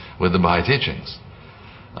Baha'i teachings.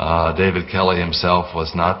 David Kelly himself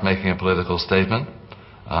was not making a political statement,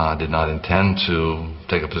 did not intend to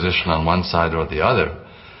take a position on one side or the other,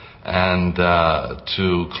 and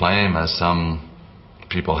to claim, as some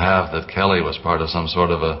people have, that Kelly was part of some sort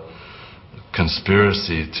of a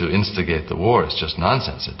conspiracy to instigate the war is just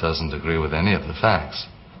nonsense. It doesn't agree with any of the facts.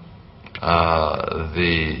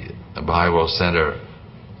 The Baha'i World Center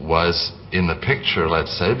was in the picture,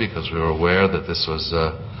 let's say, because we were aware that this was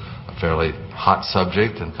a fairly hot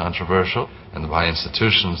subject and controversial, and the Baha'i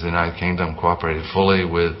institutions of the United Kingdom cooperated fully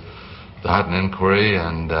with the Hutton inquiry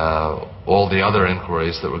and all the other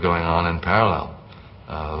inquiries that were going on in parallel.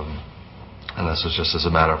 And this was just as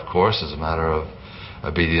a matter of course, as a matter of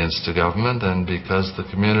obedience to government, and because the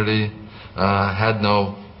community had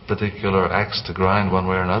no particular axe to grind one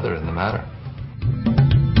way or another in the matter.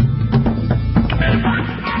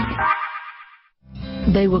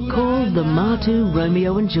 They were called the Martu,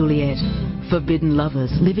 Romeo and Juliet, forbidden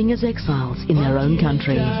lovers living as exiles in their own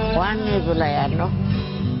country.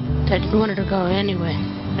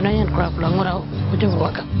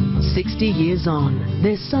 60 years on,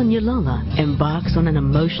 their son Yalala embarks on an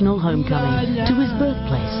emotional homecoming to his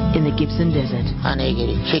birthplace in the Gibson Desert.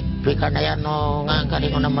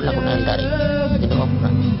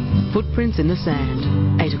 Footprints in the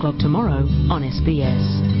Sand, 8 o'clock tomorrow on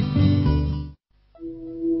SBS.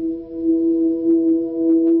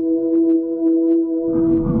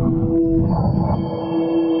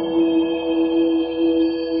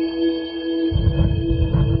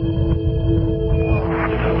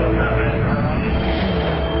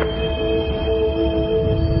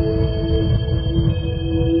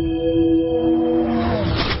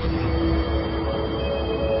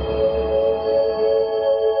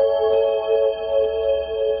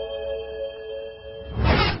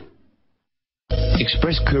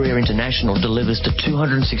 Express Courier International delivers to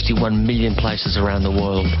 261 million places around the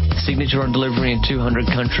world. Signature on delivery in 200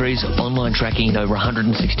 countries, online tracking in over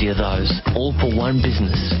 160 of those. All for one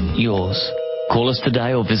business, yours. Call us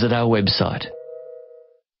today or visit our website.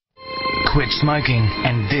 Quit smoking,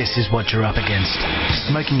 and this is what you're up against.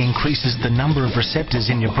 Smoking increases the number of receptors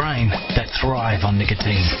in your brain that thrive on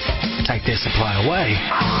nicotine. Take their supply away,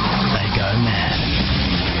 they go mad.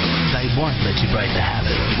 They won't let you break the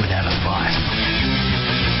habit without a fight.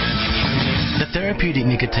 The therapeutic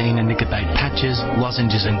nicotine and nicotine patches,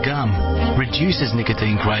 lozenges and gum reduces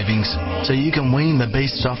nicotine cravings so you can wean the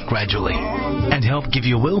beasts off gradually and help give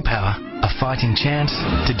your willpower a fighting chance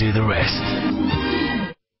to do the rest.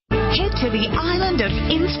 Head to the island of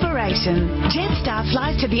inspiration. Jetstar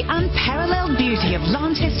flies to the unparalleled beauty of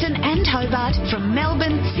Launceston and Hobart from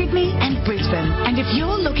Melbourne, Sydney and Brisbane. And if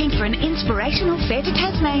you're looking for an inspirational fare to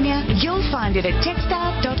Tasmania, you'll find it at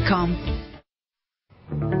jetstar.com.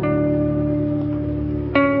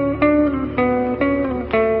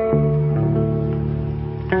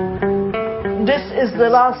 This is the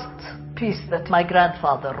last piece that my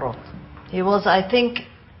grandfather wrote. He was, I think,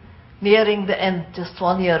 nearing the end, just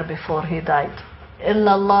 1 year before he died. إِنَّ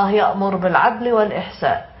اللَّهَ يَأْمُرُ بِالْعَدْلِ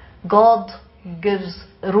وَالْإِحْسَانِ. God gives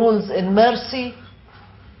rules in mercy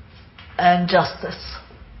and justice.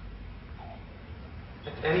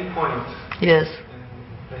 At any point Yes.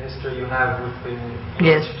 in the history you have with the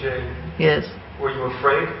Yes. UHJ, Yes. were you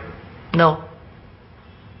afraid? No.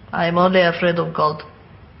 I am only afraid of God.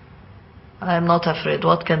 I am not afraid.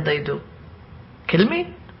 What can they do? Kill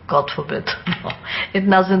me? God forbid. No. It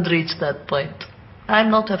doesn't reach that point. I'm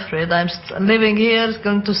not afraid. I'm living here,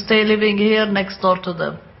 going to stay living here next door to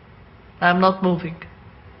them. I'm not moving.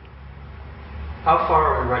 How far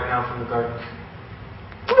are we right now from the garden?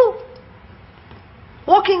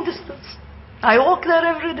 Walking distance. I walk there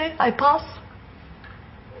every day. I pass.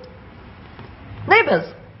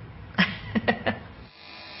 Neighbors.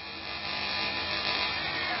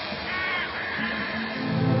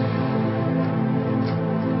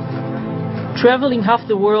 Traveling half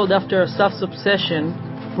the world after Asaf's obsession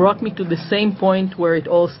brought me to the same point where it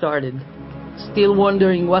all started. Still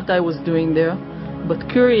wondering what I was doing there, but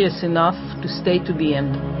curious enough to stay to the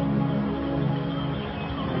end.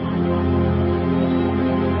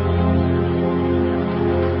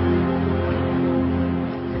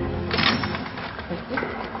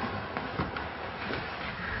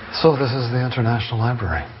 So this is the International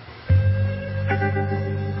Library.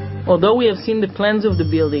 Although we have seen the plans of the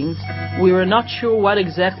buildings, we were not sure what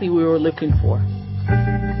exactly we were looking for.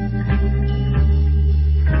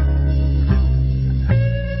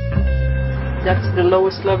 That's the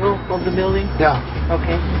lowest level of the building? Yeah.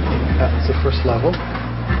 Okay. That's the first level.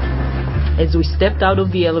 As we stepped out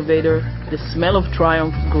of the elevator, the smell of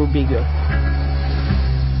triumph grew bigger.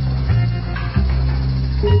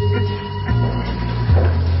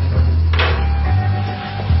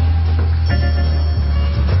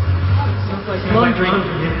 Laundry.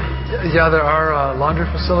 Yeah, there are laundry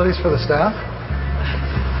facilities for the staff.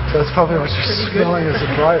 So that's probably what you're smelling as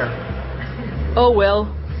a dryer. Oh well,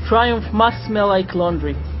 Triumph must smell like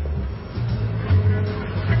laundry.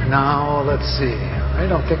 Now, let's see. I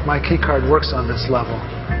don't think my key card works on this level.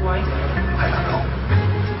 Why? I don't know.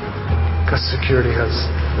 Because security has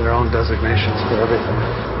their own designations for everything.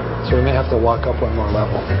 So we may have to walk up one more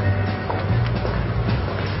level.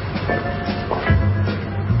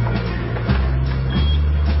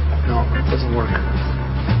 No, it doesn't work.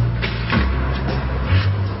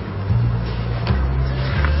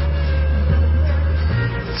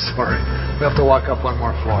 Sorry. We have to walk up one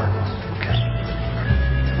more floor. Okay.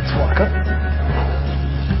 Let's walk up.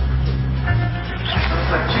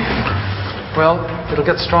 Well, it'll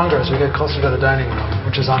get stronger as we get closer to the dining room,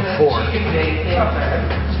 which is on 4.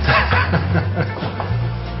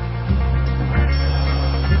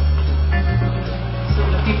 So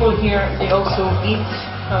the people here, they also eat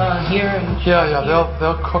here? Yeah,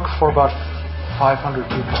 they'll cook for about 500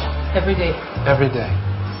 people. Every day? Every day.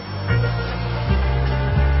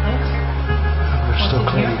 They're still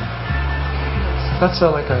cleaning. That's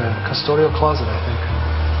like a custodial closet, I think.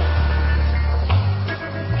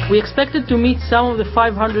 We expected to meet some of the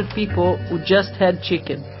 500 people who just had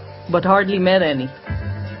chicken, but hardly met any.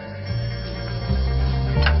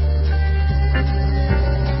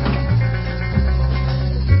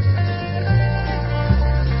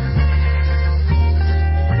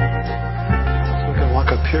 We can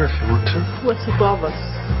walk up here if you want to. What's above us?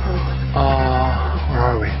 Where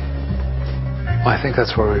are we? Oh, I think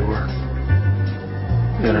that's where we were.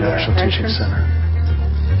 The International Teaching Center.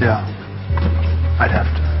 Yeah. I'd have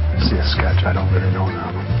to see a sketch. I don't really know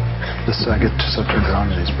now. I get so turned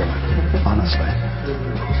around in these buildings, honestly.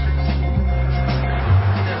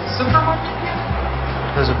 Supermarket?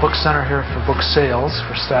 There's a book center here for book sales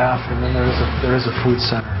for staff, and then there is a food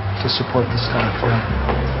center to support the staff.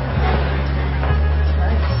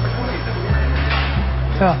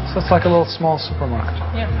 Yeah, so it's like a little small supermarket.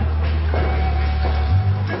 Yeah.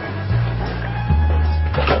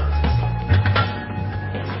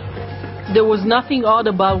 There was nothing odd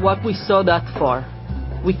about what we saw that far.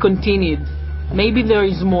 We continued. Maybe there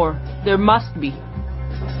is more. There must be.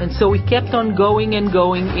 And so we kept on going and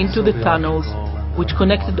going into the tunnels, which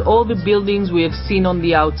connected all the buildings we have seen on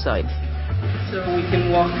the outside. So we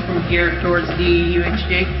can walk from here towards the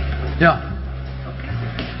UHJ? Yeah. Okay.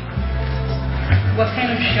 What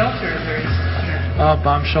kind of shelter there is here?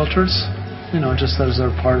 Bomb shelters. You know, just as a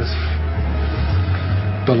part of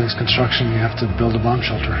buildings construction, you have to build a bomb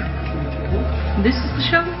shelter. This is the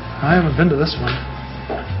shelter? I haven't been to this one.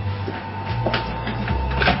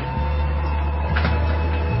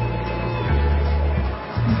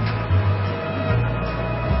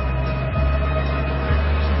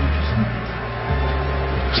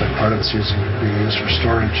 Looks like part of it's being used for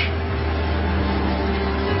storage.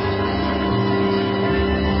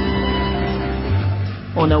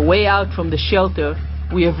 On our way out from the shelter,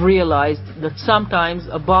 we have realized that sometimes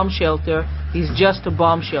a bomb shelter is just a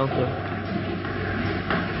bomb shelter.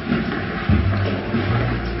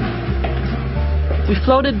 We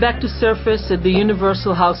floated back to surface at the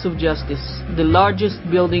Universal House of Justice, the largest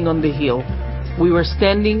building on the hill. We were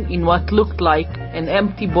standing in what looked like an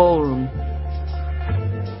empty ballroom.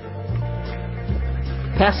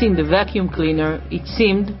 Passing the vacuum cleaner, it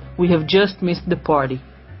seemed we have just missed the party.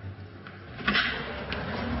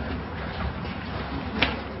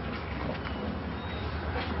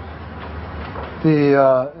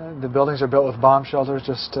 The buildings are built with bomb shelters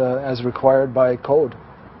just as required by code.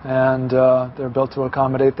 And they're built to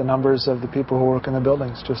accommodate the numbers of the people who work in the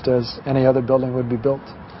buildings, just as any other building would be built.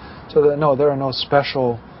 So that, no, there are no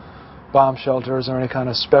special bomb shelters or any kind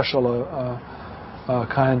of special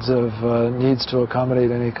kinds of needs to accommodate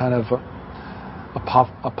any kind of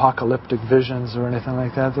apocalyptic visions or anything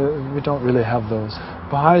like that. We don't really have those.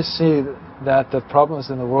 Baha'is see that the problems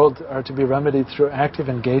in the world are to be remedied through active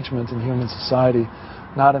engagement in human society,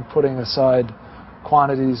 not in putting aside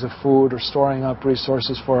quantities of food or storing up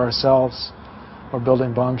resources for ourselves or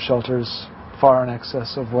building bomb shelters far in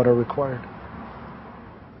excess of what are required.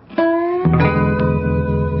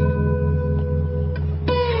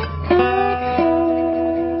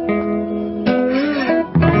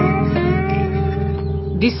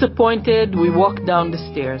 Disappointed, we walked down the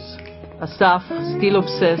stairs. Asaf, still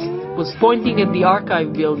obsessed, was pointing at the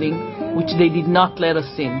archive building, which they did not let us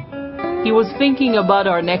in. He was thinking about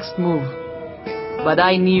our next move. But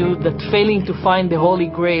I knew that failing to find the Holy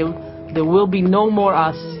Grail, there will be no more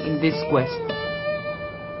us in this quest.